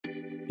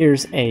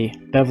Here's a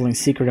beveling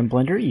secret in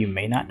Blender you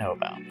may not know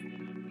about.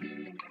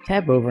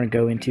 Tab over and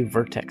go into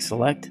Vertex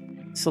Select.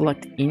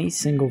 Select any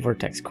single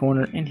vertex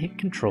corner and hit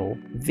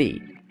Ctrl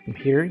V. From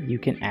here you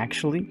can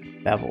actually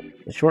bevel.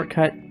 The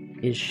shortcut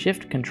is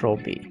Shift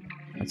Ctrl B.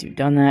 Once you've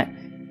done that,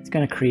 it's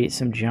going to create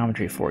some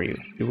geometry for you.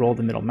 You roll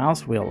the middle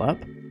mouse wheel up,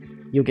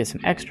 you'll get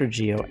some extra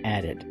geo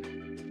added.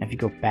 Now if you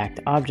go back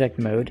to object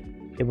mode,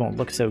 it won't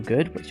look so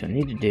good. What you'll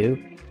need to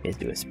do is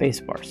do a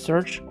spacebar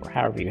search, or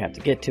however you have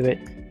to get to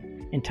it,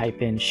 and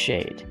type in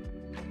shade.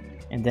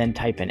 And then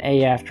type in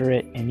A after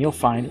it, and you'll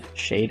find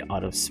Shade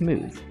Auto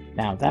Smooth.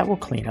 Now that will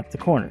clean up the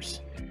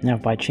corners. Now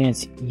if by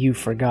chance you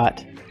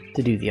forgot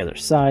to do the other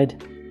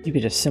side, you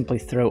could just simply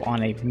throw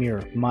on a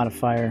mirror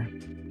modifier,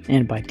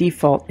 and by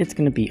default it's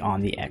going to be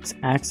on the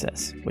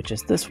x-axis, which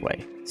is this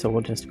way. So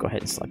we'll just go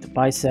ahead and select a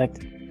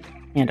bisect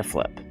and a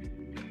flip.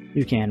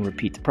 You can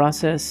repeat the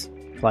process,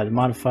 apply the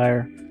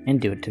modifier, and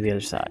do it to the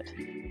other side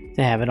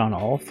to have it on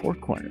all four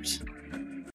corners.